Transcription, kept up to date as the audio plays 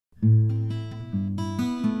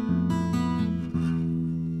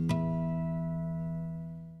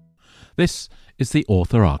This is the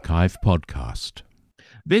Author Archive podcast.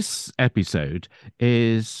 This episode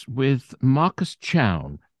is with Marcus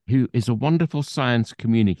Chown, who is a wonderful science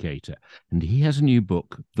communicator, and he has a new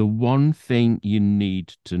book, The One Thing You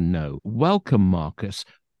Need to Know. Welcome, Marcus.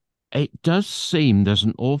 It does seem there's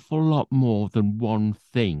an awful lot more than one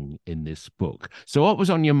thing in this book. So what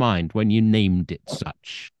was on your mind when you named it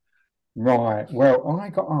such? Right. Well,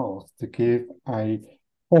 I got asked to give a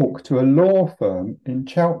talk to a law firm in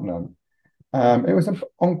Cheltenham. It was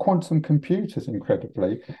on quantum computers,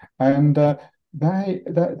 incredibly, and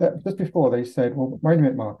just before they said, "Well, wait a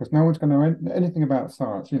minute, Marcus, no one's going to know anything about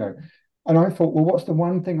science, you know." And I thought, well, what's the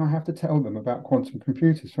one thing I have to tell them about quantum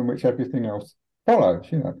computers from which everything else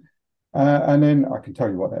follows, you know? And then I can tell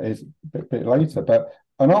you what that is a bit later. But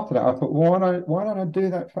and after that, I thought, well, why don't I do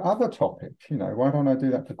that for other topics? You know, why don't I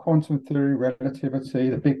do that for quantum theory, relativity,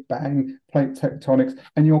 the Big Bang, plate tectonics?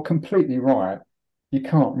 And you're completely right. You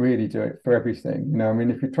can't really do it for everything. You know, I mean,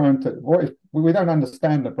 if you're trying to, what if we don't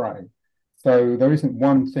understand the brain? So there isn't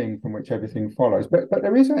one thing from which everything follows, but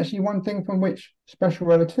there is actually one thing from which special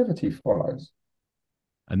relativity follows.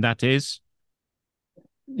 And that is?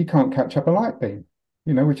 You can't catch up a light beam,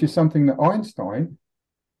 you know, which is something that Einstein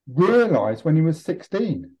realized when he was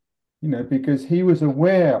 16, you know, because he was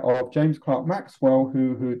aware of James Clerk Maxwell,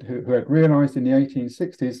 who had realized in the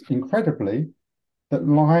 1860s, incredibly, that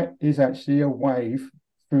light is actually a wave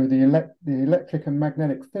through the electric and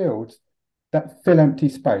magnetic fields that fill empty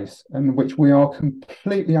space and which we are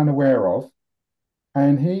completely unaware of.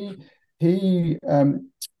 And he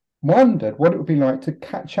wondered what it would be like to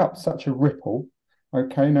catch up such a ripple.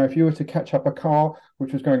 Okay, now if you were to catch up a car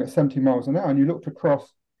which was going at 70 miles an hour and you looked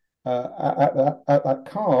across at that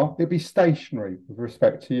car, it'd be stationary with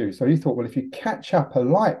respect to you. So he thought, well, if you catch up a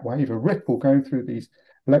light wave, a ripple going through these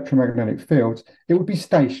electromagnetic fields, it would be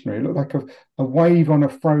stationary. It looked like a wave on a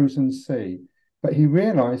frozen sea. But he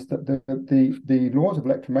realized that the laws of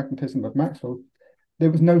electromagnetism of Maxwell,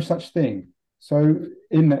 there was no such thing. So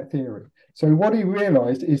in that theory. So what he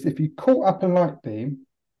realized is if you caught up a light beam,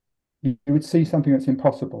 you would see something that's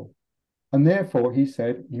impossible. And therefore, he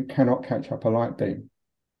said, you cannot catch up a light beam.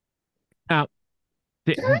 Now,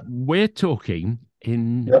 we're talking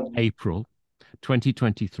in Yep. April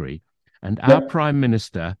 2023, and our Yep. Prime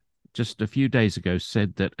Minister just a few days ago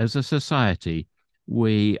said that as a society,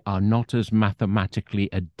 we are not as mathematically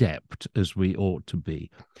adept as we ought to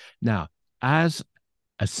be. Now, as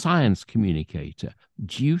a science communicator,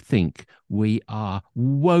 do you think we are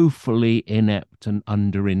woefully inept and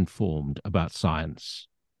underinformed about science?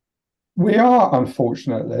 We are,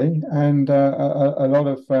 unfortunately, and a lot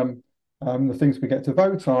of the things we get to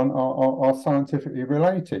vote on are scientifically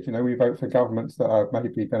related. You know, we vote for governments that are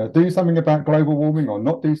maybe going to do something about global warming or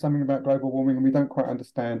not do something about global warming, and we don't quite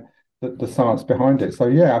understand the science behind it. So,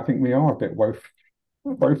 yeah, I think we are a bit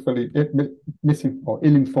woefully missing or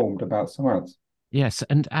ill-informed about science. Yes,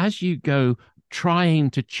 and as you go trying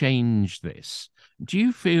to change this, do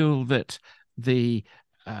you feel that the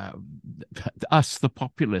uh, us, the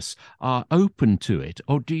populace, are open to it,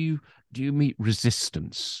 or do you meet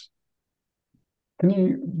resistance? Can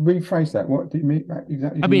you rephrase that? What do you mean exactly? I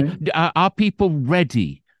Do you mean, mean? are people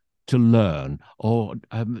ready to learn, or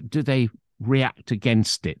do they react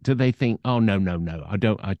against it? Do they think, "Oh no, no, no,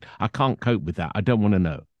 I can't cope with that. I don't want to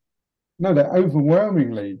know." No, they're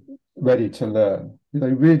overwhelmingly ready to learn.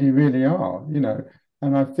 They really, really are, you know.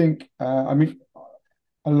 And I think, I mean,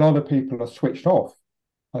 a lot of people are switched off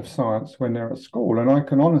of science when they're at school. And I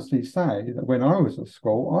can honestly say that when I was at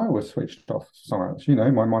school, I was switched off science. You know,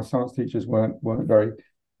 my science teachers weren't very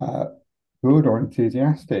uh, good or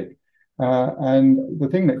enthusiastic. And the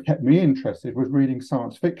thing that kept me interested was reading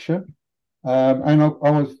science fiction. And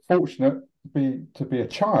I was fortunate to be a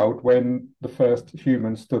child when the first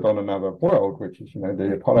human stood on another world, which is, you know,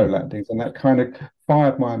 the Apollo Hmm. landings, and that kind of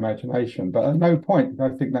fired my imagination. But at no point did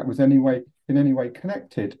I think that was in any way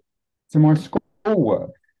connected to my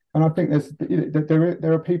schoolwork. And I think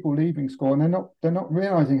there are people leaving school and they're not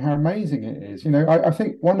realizing how amazing it is. You know, I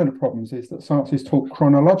think one of the problems is that science is taught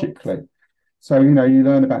chronologically. So, you know, you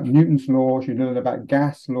learn about Newton's laws, you learn about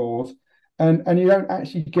gas laws, and you don't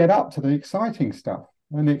actually get up to the exciting stuff.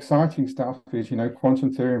 And the exciting stuff is, you know,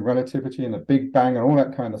 quantum theory and relativity and the Big Bang and all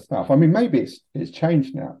that kind of stuff. I mean, maybe it's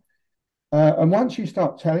changed now. And once you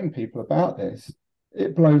start telling people about this,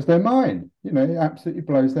 it blows their mind. You know, it absolutely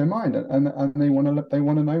blows their mind, and they want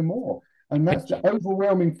to know more. And And that's the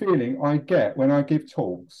overwhelming feeling I get when I give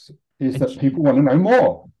talks is and that people want to know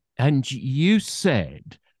more. And you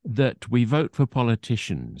said that we vote for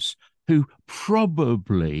politicians who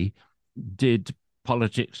probably did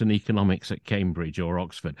politics and economics at Cambridge or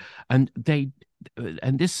Oxford, and they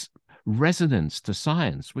and this resonance to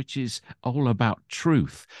science, which is all about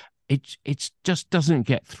truth, it just doesn't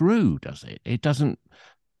get through, does it? It doesn't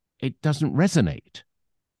resonate.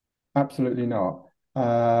 Absolutely not.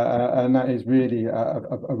 And that is really a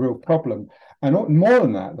real problem. And more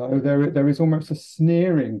than that, though, there is almost a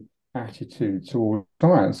sneering attitude toward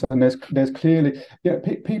science. And there's clearly,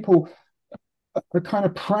 people are kind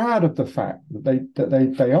of proud of the fact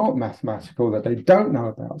that they aren't mathematical, that they don't know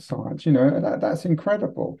about science. That's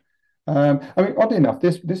incredible. I mean, oddly enough,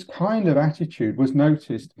 this kind of attitude was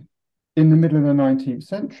noticed in the middle of the 19th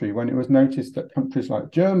century, when it was noticed that countries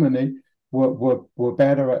like Germany were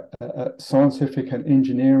better at scientific and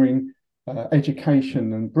engineering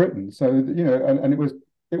education than Britain. So, and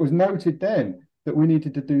it was noted then that we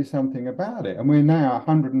needed to do something about it. And we're now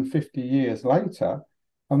 150 years later,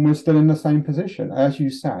 and we're still in the same position. As you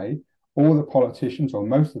say, all the politicians, or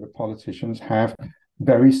most of the politicians, have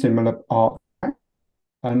very similar art,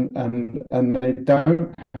 and they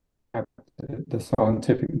don't have the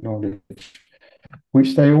scientific knowledge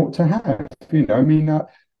which they ought to have. I mean,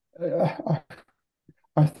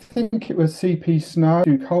 I think it was C.P. Snow,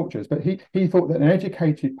 two cultures, but he thought that an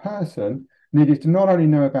educated person needed to not only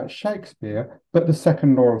know about Shakespeare, but the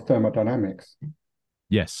second law of thermodynamics.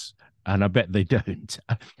 Yes, and I bet they don't.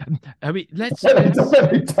 I mean, let's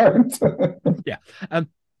They don't. Yeah.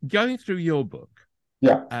 Going through your book,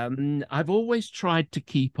 Yeah. I've always tried to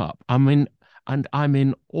keep up. I'm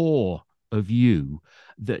in awe of you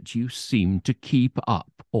that you seem to keep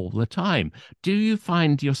up all the time. Do you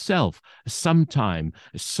find yourself sometime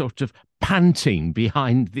sort of panting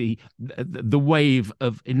behind the wave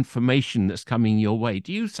of information that's coming your way?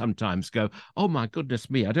 Do you sometimes go, "Oh my goodness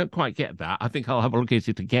me, I don't quite get that. I think I'll have a look at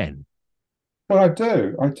it again"? Well, I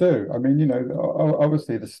do. I do. I mean,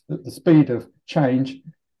 obviously the speed of change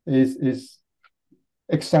is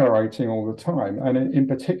accelerating all the time. And in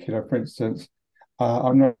particular, for instance,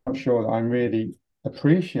 I'm not sure that I'm really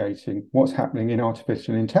appreciating what's happening in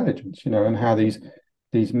artificial intelligence, and how these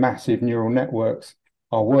massive neural networks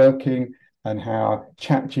are working, and how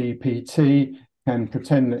ChatGPT can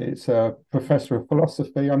pretend that it's a professor of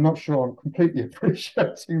philosophy. I'm not sure I'm completely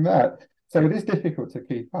appreciating that. So it is difficult to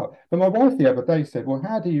keep up. But my wife the other day said, "Well,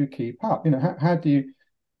 how do you keep up? How do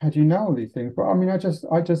you know all these things?" But I mean,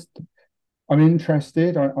 I'm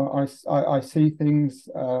interested. I see things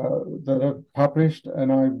that are published, and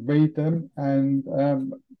I read them, and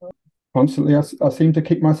constantly I seem to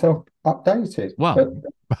keep myself updated. Well,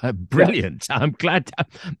 But brilliant. I'm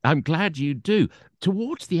glad you do.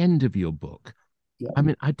 Towards the end of your book, yeah, I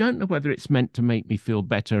mean, I don't know whether it's meant to make me feel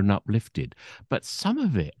better and uplifted, but some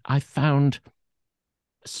of it I found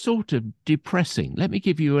sort of depressing. Let me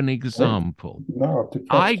give you an example. no, I've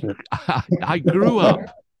depressed I you. I grew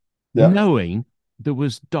up Yeah, knowing there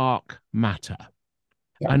was dark matter,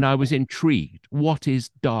 yeah. and I was intrigued. What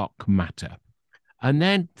is dark matter? And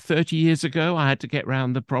then 30 years ago, I had to get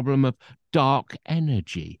around the problem of dark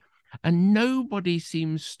energy. And nobody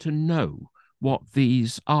seems to know what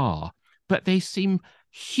these are, but they seem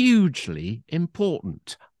hugely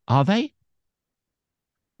important. Are they?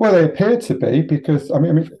 Well, they appear to be, because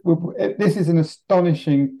this is an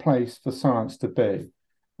astonishing place for science to be.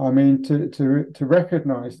 I mean, to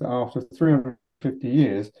recognise that after 350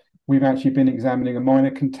 years, we've actually been examining a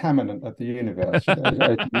minor contaminant of the universe. As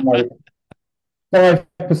you know,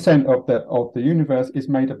 5% of the universe is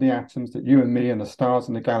made of the atoms that you and me and the stars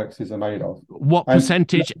and the galaxies are made of. What And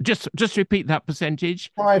percentage? Just repeat that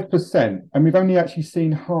percentage. 5%, and we've only actually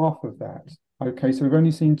seen half of that. Okay, so we've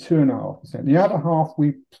only seen 2.5%. The other half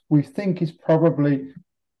we think is probably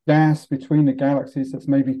gas between the galaxies that's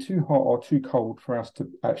maybe too hot or too cold for us to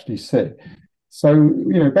actually see. So,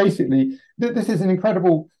 basically, this is an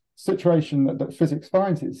incredible situation that physics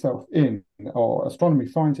finds itself in, or astronomy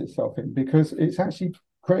finds itself in, because it's actually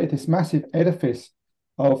created this massive edifice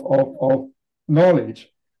of knowledge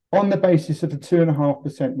on the basis of the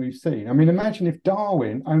 2.5% we've seen. I mean, imagine if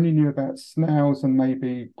Darwin only knew about snails and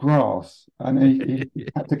maybe grass, and he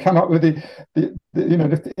had to come up with he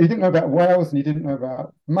didn't know about whales, and he didn't know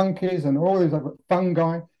about monkeys and all these other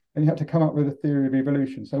fungi, and he had to come up with a theory of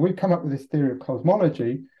evolution. So we've come up with this theory of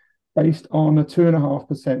cosmology based on the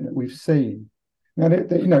 2.5% that we've seen. Now,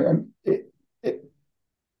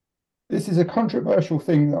 this is a controversial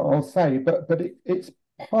thing that I'll say, but it's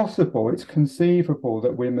possible, it's conceivable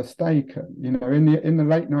that we're mistaken. In the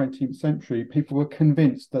late 19th century, people were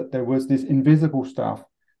convinced that there was this invisible stuff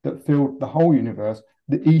that filled the whole universe,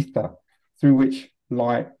 the ether, through which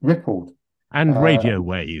light rippled. And radio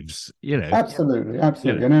waves, Absolutely. you know.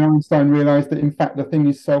 And then Einstein realized that, in fact, the thing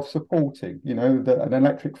is self-supporting, that an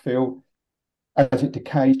electric field, as it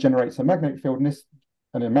decays, generates a magnetic field, and this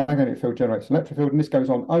and a magnetic field generates an electric field, and this goes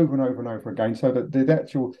on over and over and over again, so that the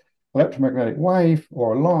actual electromagnetic wave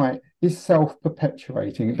or a light is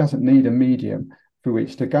self-perpetuating. It doesn't need a medium through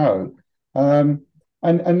which to go.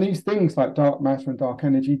 And these things like dark matter and dark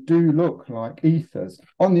energy do look like ethers.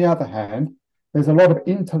 On the other hand, there's a lot of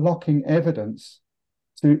interlocking evidence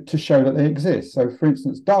to show that they exist. So, for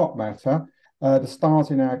instance, dark matter, the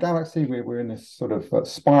stars in our galaxy, we're in this sort of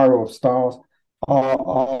spiral of stars,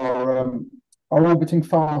 are orbiting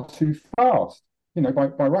far too fast.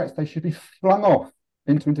 By rights, they should be flung off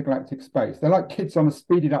into intergalactic space. They're like kids on a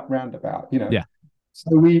speeded up roundabout. Yeah.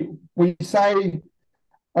 So we say,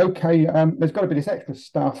 okay, there's got to be this extra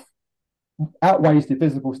stuff, outweighs the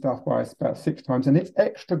visible stuff by about 6 times, and its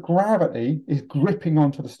extra gravity is gripping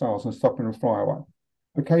onto the stars and stopping them fly away.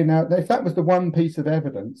 Okay, now if that was the one piece of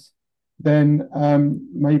evidence, then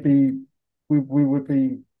maybe we would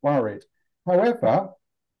be worried. However,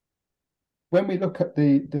 when we look at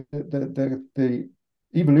the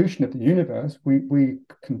evolution of the universe, we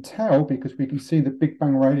can tell, because we can see the Big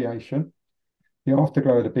Bang radiation, the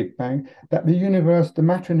afterglow of the Big Bang, that the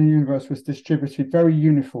matter in the universe was distributed very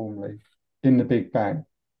uniformly in the Big Bang.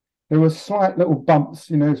 There were slight little bumps,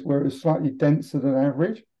 where it was slightly denser than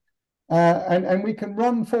average. And we can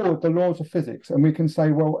run forward the laws of physics, and we can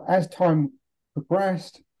say, well, as time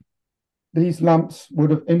progressed, these lumps would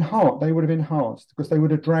have enhanced because they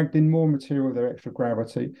would have dragged in more material with their extra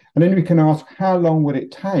gravity. And then we can ask, how long would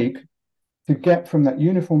it take to get from that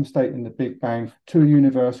uniform state in the Big Bang to a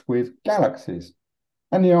universe with galaxies?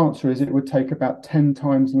 And the answer is it would take about 10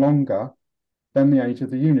 times longer than the age of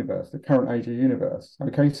the universe, the current age of the universe.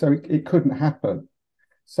 Okay, so it couldn't happen.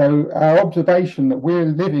 So our observation that we're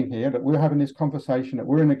living here, that we're having this conversation, that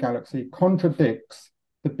we're in a galaxy, contradicts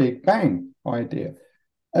the Big Bang idea,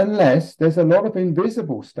 unless there's a lot of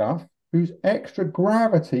invisible stuff whose extra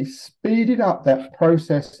gravity speeded up that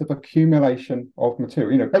process of accumulation of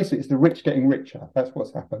material. Basically, it's the rich getting richer. That's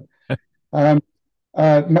what's happened. More.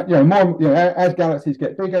 As galaxies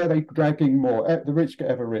get bigger, they drag in more. The rich get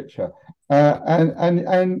ever richer,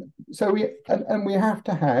 and so we have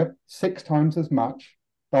to have 6 times as much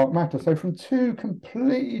dark matter. So from 2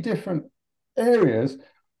 completely different areas,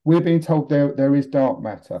 we're being told there is dark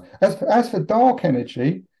matter. As for dark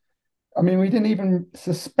energy, I mean, we didn't even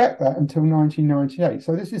suspect that until 1998.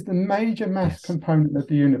 So this is the major mass component of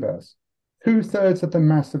the universe. 2/3 of the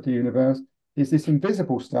mass of the universe is this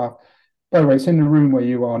invisible stuff. By the way, it's in the room where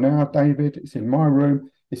you are now, David. It's in my room.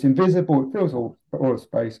 It's invisible. It fills all of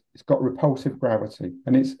space. It's got repulsive gravity,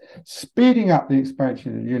 and it's speeding up the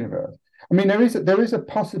expansion of the universe. I mean, there is a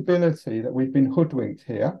possibility that we've been hoodwinked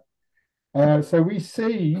here. So we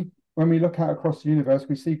see, when we look out across the universe,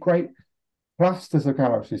 we see great clusters of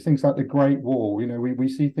galaxies, things like the Great Wall. We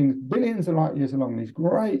see things billions of light years along, these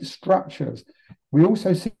great structures. We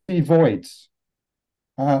also see voids.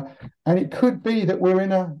 And it could be that we're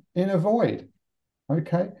in a void.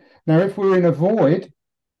 Okay. Now, if we're in a void,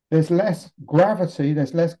 there's less gravity,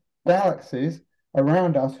 there's less galaxies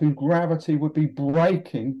around us whose gravity would be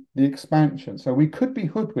breaking the expansion. So we could be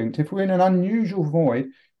hoodwinked. If we're in an unusual void,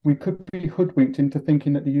 we could be hoodwinked into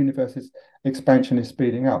thinking that the universe's expansion is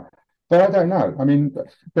speeding up. But I don't know. I mean,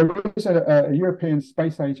 there is a European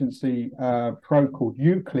Space Agency probe called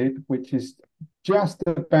Euclid, which is just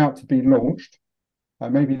about to be launched.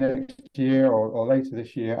 Maybe next year or later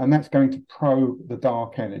this year, and that's going to probe the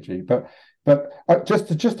dark energy. But just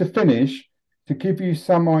to finish, to give you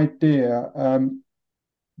some idea,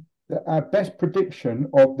 our best prediction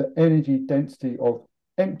of the energy density of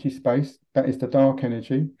empty space, that is the dark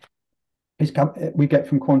energy, we get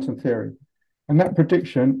from quantum theory, and that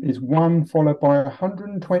prediction is 1 followed by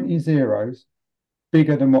 120 zeros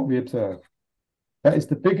bigger than what we observe. That is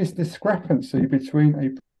the biggest discrepancy between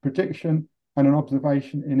a prediction and an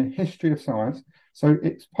observation in a history of science. So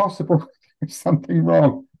it's possible there's something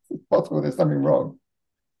wrong. It's possible there's something wrong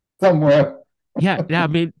somewhere. Yeah, I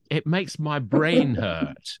mean, it makes my brain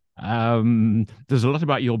hurt. There's a lot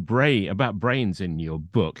about your brain, about brains in your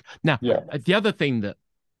book. Now, the other thing that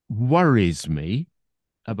worries me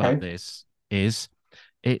about this is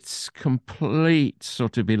its complete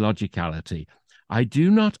sort of illogicality. I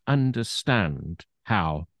do not understand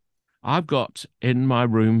how I've got in my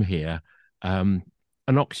room here an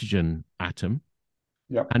oxygen atom,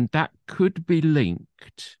 and that could be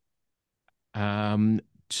linked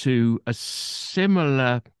to a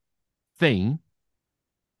similar thing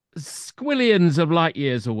squillions of light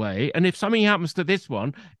years away, and if something happens to this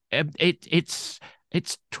one, its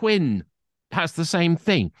twin has the same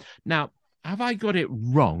thing. Now, have I got it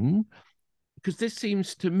wrong? because this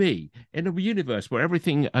seems to me, in a universe where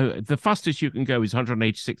everything, the fastest you can go is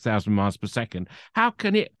 186,000 miles per second, how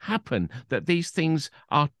can it happen that these things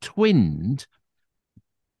are twinned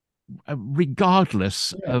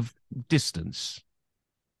regardless of distance?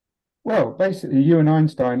 Well, basically, you and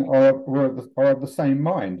Einstein are of the same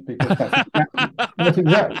mind, because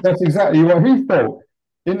that's exactly what he thought.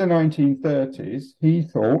 In the 1930s, he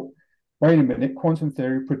thought, wait a minute, quantum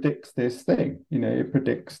theory predicts this thing. It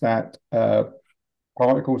predicts that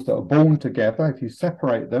particles that are born together, if you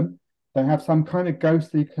separate them, they have some kind of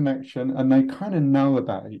ghostly connection and they kind of know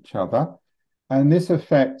about each other. And this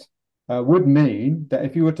effect would mean that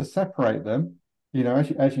if you were to separate them,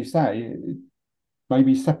 as you say,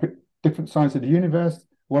 maybe separate different sides of the universe,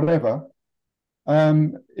 whatever.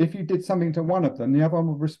 If you did something to one of them, the other one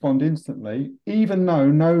would respond instantly, even though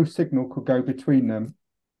no signal could go between them,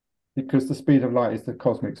 because the speed of light is the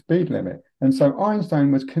cosmic speed limit. And so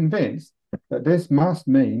Einstein was convinced that this must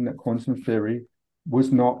mean that quantum theory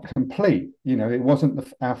was not complete. It wasn't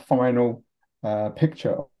our final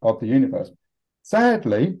picture of the universe.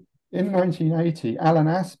 Sadly, in 1980, Alan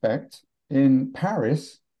Aspect in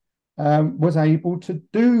Paris was able to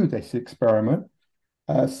do this experiment,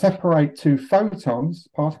 separate two photons,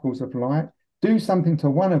 particles of light, do something to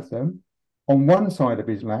one of them on one side of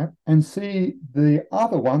his lab, and see the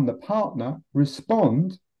other one, the partner,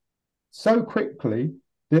 respond so quickly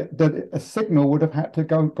that a signal would have had to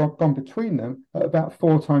gone between them at about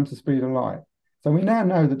 4 times the speed of light. So we now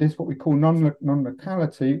know that this, what we call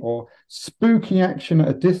non-locality, or spooky action at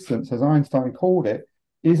a distance, as Einstein called it,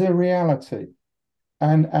 is a reality.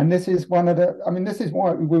 And this is this is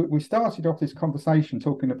why we started off this conversation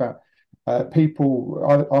talking about people,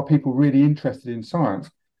 are people really interested in science?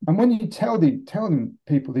 And when you tell them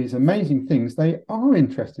people these amazing things, they are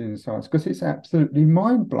interested in science, because it's absolutely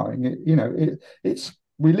mind-blowing.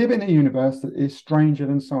 We live in a universe that is stranger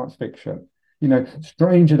than science fiction,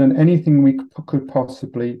 stranger than anything we could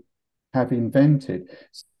possibly have invented.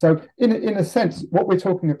 So in a sense, what we're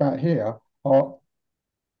talking about here are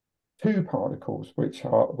two particles, which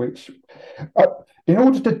in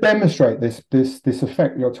order to demonstrate this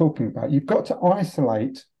effect you're talking about, you've got to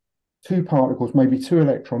isolate two particles, maybe two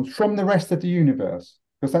electrons, from the rest of the universe,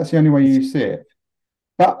 because that's the only way you see it.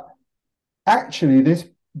 But actually,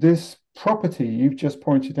 this property you've just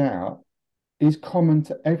pointed out is common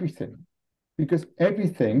to everything, because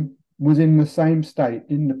everything was in the same state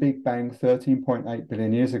in the Big Bang 13.8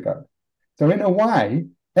 billion years ago. So in a way,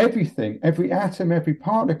 everything, every atom, every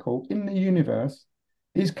particle in the universe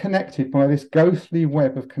is connected by this ghostly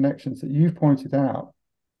web of connections that you've pointed out.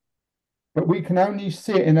 But we can only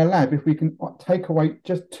see it in a lab if we can take away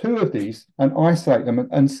just two of these and isolate them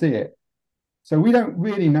and see it. So we don't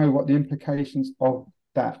really know what the implications of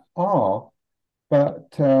that are, but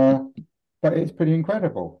it's pretty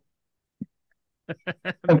incredible.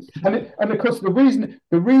 and of course, the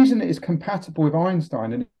reason it is compatible with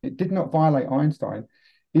Einstein, and it did not violate Einstein,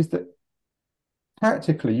 is that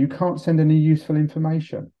practically you can't send any useful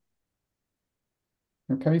information.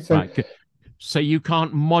 Okay, so right. So you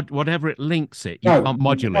can't whatever it links it, you can't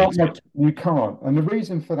modulate it. You can't. And the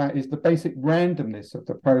reason for that is the basic randomness of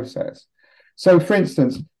the process. So for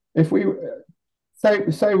instance, if we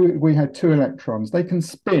say we had two electrons, they can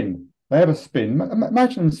spin. They have a spin.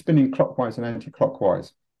 Imagine them spinning clockwise and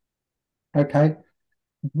anti-clockwise. Okay.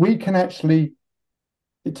 We can actually,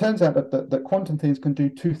 it turns out that quantum things can do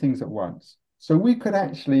two things at once. So we could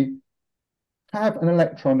actually have an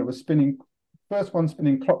electron that was spinning, first one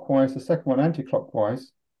spinning clockwise, the second one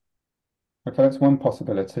anti-clockwise. Okay, that's one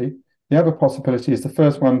possibility. The other possibility is the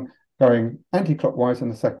first one going anti-clockwise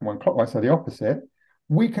and the second one clockwise, so the opposite.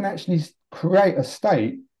 We can actually create a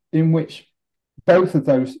state in which both of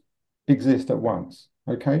those exist at once.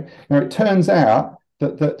 Okay. Now it turns out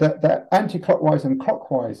that anti-clockwise and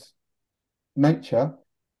clockwise nature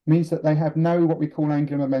means that they have no what we call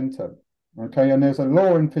angular momentum. Okay, and there's a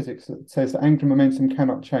law in physics that says that angular momentum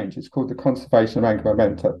cannot change. It's called the conservation of angular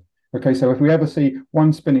momentum. Okay, so if we ever see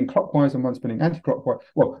one spinning clockwise and one spinning anti-clockwise,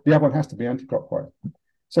 well, the other one has to be anti-clockwise.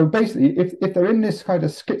 So basically, if they're in this kind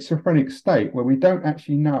of schizophrenic state where we don't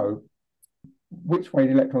actually know which way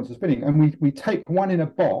the electrons are spinning, and we take one in a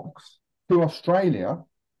box to Australia,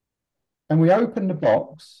 and we open the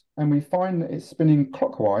box and we find that it's spinning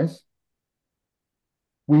clockwise,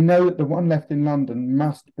 we know that the one left in London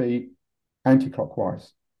must be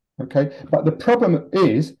anti-clockwise. Okay, but the problem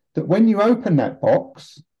is that when you open that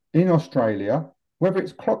box in Australia, whether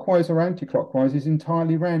it's clockwise or anti-clockwise is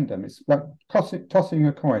entirely random. It's like tossing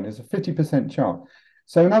a coin. There's a 50% chance.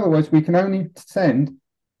 So in other words, we can only send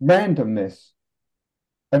randomness.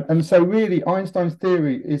 And so really Einstein's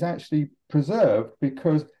theory is actually preserved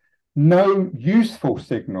because no useful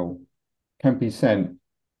signal can be sent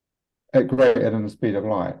at greater than the speed of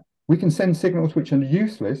light. We can send signals which are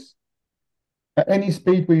useless at any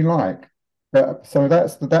speed we like. So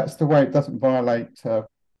that's the way it doesn't violate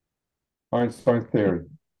Einstein's theory.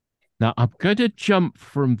 Now, I'm going to jump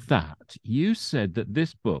from that. You said that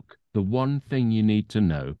this book, The One Thing You Need to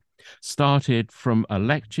Know, started from a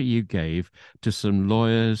lecture you gave to some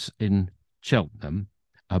lawyers in Cheltenham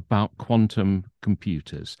about quantum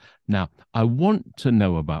computers. Now, I want to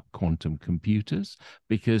know about quantum computers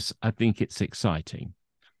because I think it's exciting.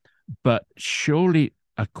 But surely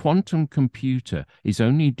a quantum computer is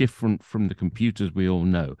only different from the computers we all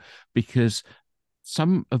know because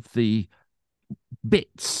some of the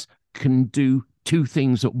bits can do two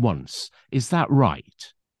things at once. Is that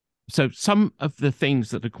right? So some of the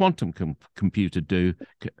things that a quantum computer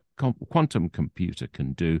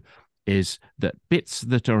can do is that bits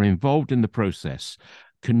that are involved in the process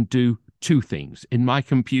can do two things. In my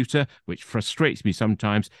computer, which frustrates me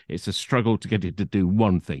sometimes, it's a struggle to get it to do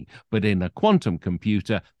one thing. But in a quantum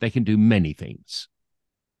computer, they can do many things.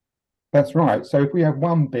 That's right. So if we have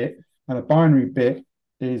one bit, and a binary bit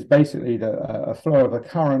is basically a flow of a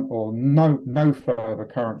current or no flow of a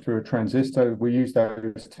current through a transistor. We use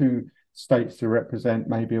those two states to represent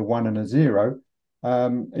maybe a 1 and a 0.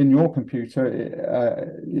 In your computer,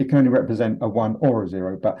 it can only represent a 1 or a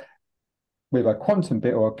 0. But with a quantum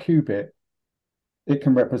bit or a qubit, it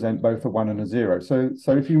can represent both a 1 and a 0. So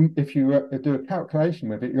if you do a calculation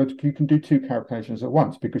with it, you can do two calculations at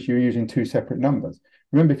once because you're using two separate numbers.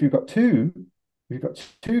 Remember, if you've got two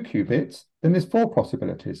qubits, then there's four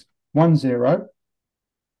possibilities: 1 0,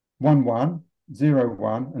 1 1, 0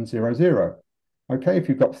 1, and 0 0. Okay, if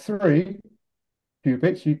you've got three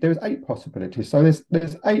qubits, there's 8 possibilities. So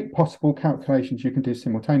there's 8 possible calculations you can do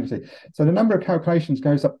simultaneously. So the number of calculations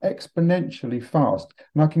goes up exponentially fast.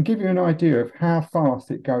 And I can give you an idea of how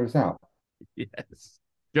fast it goes up. Yes.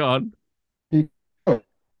 John. Because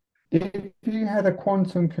if you had a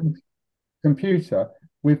quantum computer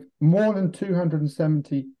with more than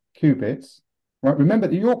 270 qubits, right? Remember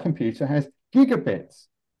that your computer has gigabits.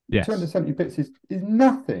 Yes. 270 bits is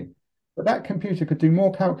nothing. But that computer could do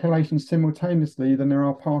more calculations simultaneously than there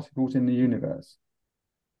are particles in the universe.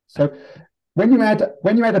 So when you add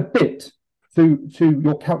a bit to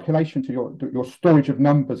your calculation, to your storage of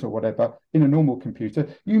numbers or whatever in a normal computer,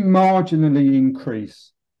 you marginally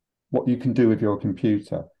increase what you can do with your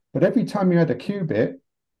computer. But every time you add a qubit,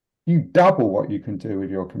 you double what you can do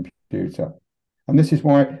with your computer. And this is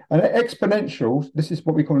why exponentials, this is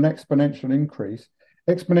what we call an exponential increase.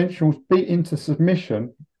 Exponentials beat into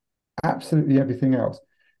submission absolutely everything else.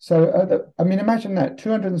 So, I mean, imagine that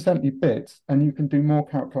 270 bits, and you can do more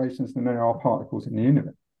calculations than there are particles in the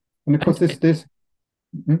universe. And of course, this gives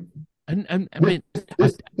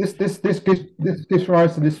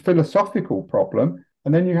rise to this philosophical problem.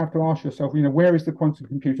 And then you have to ask yourself, where is the quantum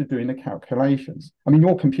computer doing the calculations? I mean,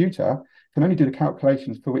 your computer can only do the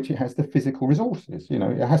calculations for which it has the physical resources.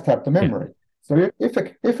 It has to have the memory. Yeah. So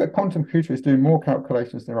if a quantum computer is doing more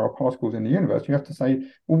calculations than there are particles in the universe, you have to say,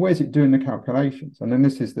 well, where's it doing the calculations? And then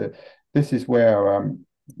this is where I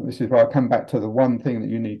come back to the one thing that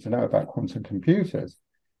you need to know about quantum computers,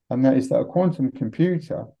 and that is that a quantum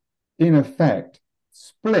computer, in effect,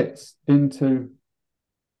 splits into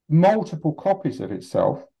multiple copies of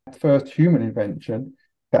itself. The first human invention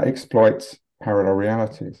that exploits parallel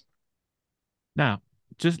realities. Now,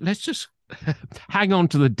 let's just hang on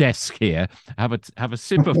to the desk here, have a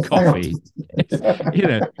sip of coffee,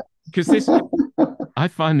 because I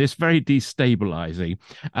find this very destabilizing.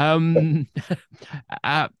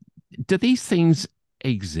 Do these things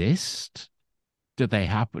exist? Do they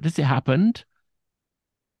happen? Does it happen?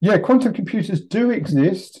 Yeah, quantum computers do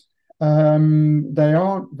exist. They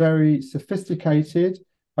aren't very sophisticated.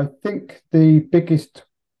 I think the biggest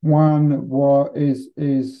one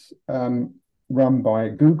is run by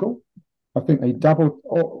Google. I think they doubled,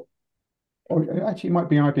 or actually it might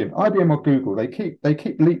be IBM or Google. They keep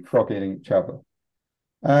leapfrogging each other,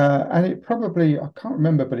 and it probably, I can't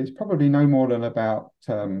remember, but it's probably no more than about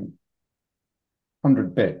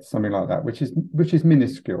 100 bits, something like that, which is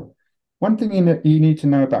minuscule. One thing you need to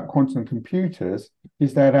know about quantum computers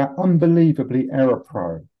is that they're unbelievably error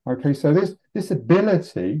prone. Okay, so this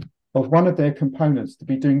ability of one of their components to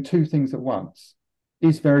be doing two things at once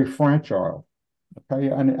is very fragile. Okay,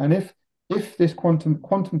 and if this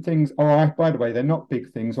quantum things are, by the way, they're not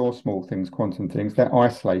big things or small things, quantum things, they're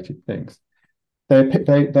isolated things.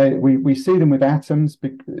 We see them with atoms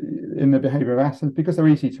in the behavior of atoms because they're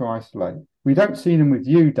easy to isolate. We don't see them with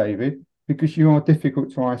you, David, because you are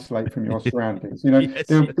difficult to isolate from your surroundings. Yes.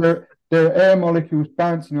 there are air molecules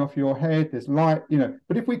bouncing off your head, there's light,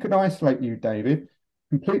 but if we could isolate you, David,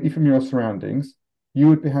 completely from your surroundings, you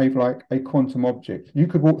would behave like a quantum object. You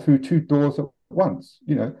could walk through two doors at once.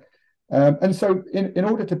 And so in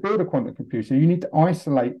order to build a quantum computer, you need to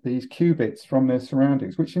isolate these qubits from their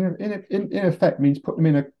surroundings, which in effect means put them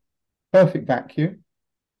in a perfect vacuum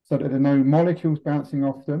so that there are no molecules bouncing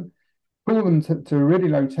off them, cool them to a really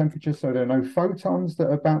low temperature so there are no photons that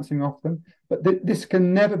are bouncing off them. But this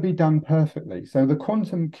can never be done perfectly. So the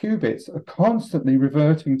quantum qubits are constantly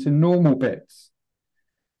reverting to normal bits.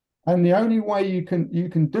 And the only way you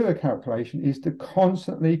can do a calculation is to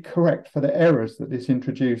constantly correct for the errors that this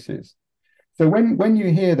introduces. So when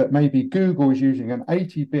you hear that maybe Google is using an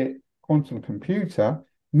 80-bit quantum computer,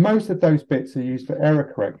 most of those bits are used for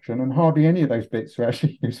error correction, and hardly any of those bits are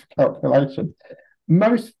actually used for calculation.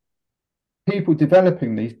 Most people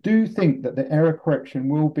developing these do think that the error correction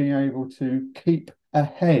will be able to keep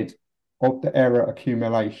ahead of the error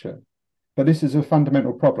accumulation. But this is a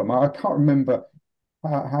fundamental problem. I can't remember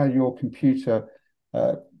how your computer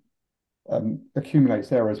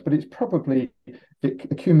accumulates errors, but it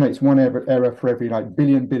accumulates one error for every like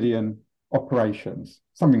billion operations,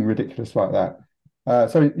 something ridiculous like that.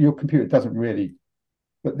 So your computer doesn't really.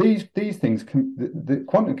 But these things, the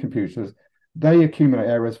quantum computers, they accumulate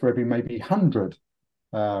errors for every maybe 100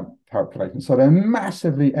 calculations. So they're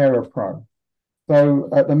massively error prone. So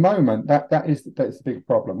at the moment, that's the big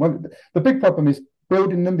problem. Well, the big problem is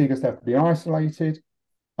building them because they have to be isolated.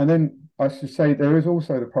 And then I should say there is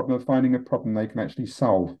also the problem of finding a problem they can actually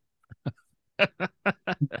solve.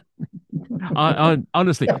 I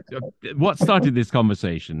honestly, what started this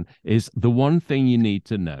conversation is the one thing you need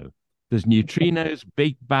to know. There's neutrinos,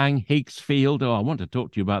 Big Bang, Higgs field. Oh, I want to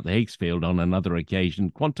talk to you about the Higgs field on another occasion.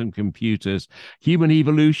 Quantum computers, human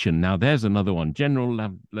evolution. Now, there's another one. General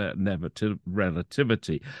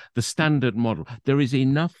relativity, the standard model. There is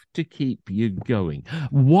enough to keep you going.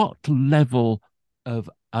 What level of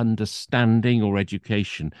understanding or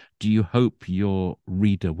education do you hope your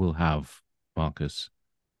reader will have, Marcus?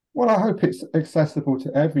 Well, I hope it's accessible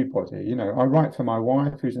to everybody. I write for my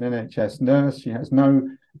wife, who's an NHS nurse. She has no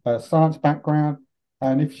science background,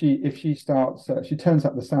 and if she starts, she turns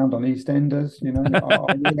up the sound on EastEnders.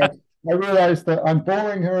 I realize that I'm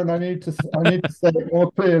boring her, and I need to say it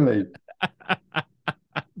more clearly.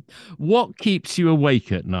 What keeps you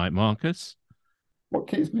awake at night, Marcus? What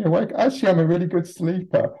keeps me awake? Actually, I'm a really good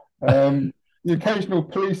sleeper. The occasional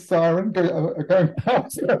police siren going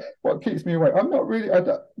past. What keeps me awake? I'm not really.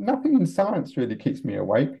 Nothing in science really keeps me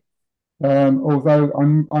awake. Although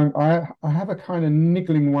I have a kind of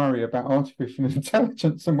niggling worry about artificial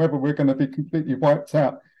intelligence and whether we're going to be completely wiped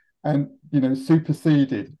out and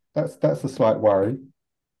superseded. That's a slight worry.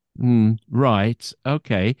 Right.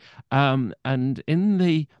 Okay. And in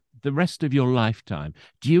the rest of your lifetime,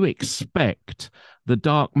 do you expect the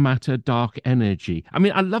dark matter, dark energy? I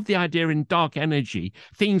mean, I love the idea in dark energy,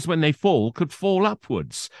 things when they fall could fall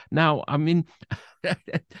upwards. Now, I mean,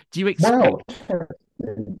 do you expect? Well,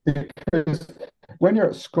 because when you're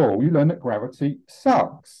at school, you learn that gravity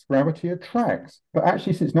sucks, gravity attracts. But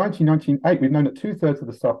actually, since 1998, we've known that 2/3 of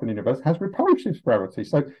the stuff in the universe has repulsive gravity.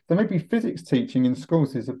 So maybe physics teaching in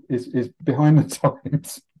schools is behind the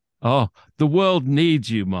times. Oh, the world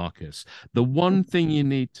needs you, Marcus. The one thing you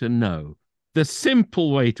need to know, the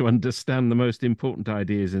simple way to understand the most important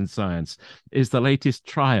ideas in science, is the latest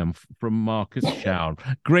triumph from Marcus Chown.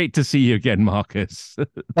 Great to see you again, Marcus.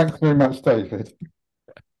 Thanks very much, David.